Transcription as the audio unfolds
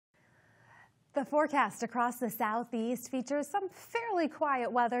The forecast across the southeast features some fairly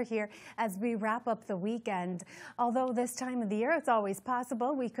quiet weather here as we wrap up the weekend. Although this time of the year it's always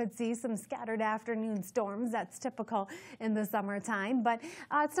possible we could see some scattered afternoon storms. That's typical in the summertime, but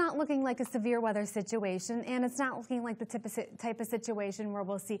it's not looking like a severe weather situation, and it's not looking like the type of situation where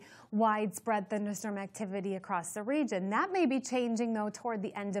we'll see widespread thunderstorm activity across the region. That may be changing though toward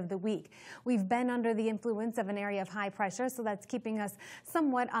the end of the week. We've been under the influence of an area of high pressure, so that's keeping us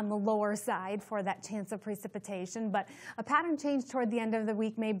somewhat on the lower side for that chance of precipitation, but a pattern change toward the end of the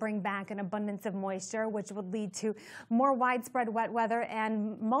week may bring back an abundance of moisture, which would lead to more widespread wet weather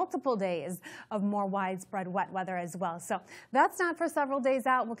and multiple days of more widespread wet weather as well. So that's not for several days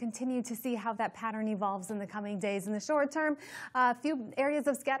out. We'll continue to see how that pattern evolves in the coming days. In the short term, a few areas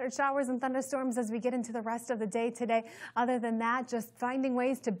of scattered showers and thunderstorms as we get into the rest of the day today. Other than that, just finding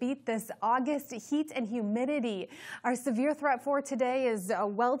ways to beat this August heat and humidity. Our severe threat for today is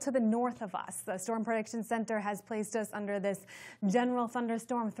well to the north of us. The Storm Prediction Center has placed us under this general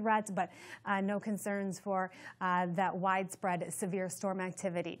thunderstorm threat, but no concerns for that widespread severe storm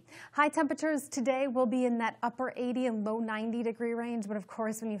activity. High temperatures today will be in that upper 80 and low 90 degree range, but of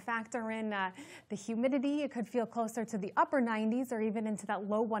course when you factor in the humidity, it could feel closer to the upper 90s or even into that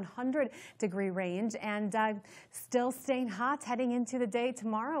low 100 degree range, and still staying hot heading into the day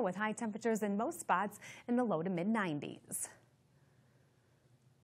tomorrow with high temperatures in most spots in the low to mid 90s.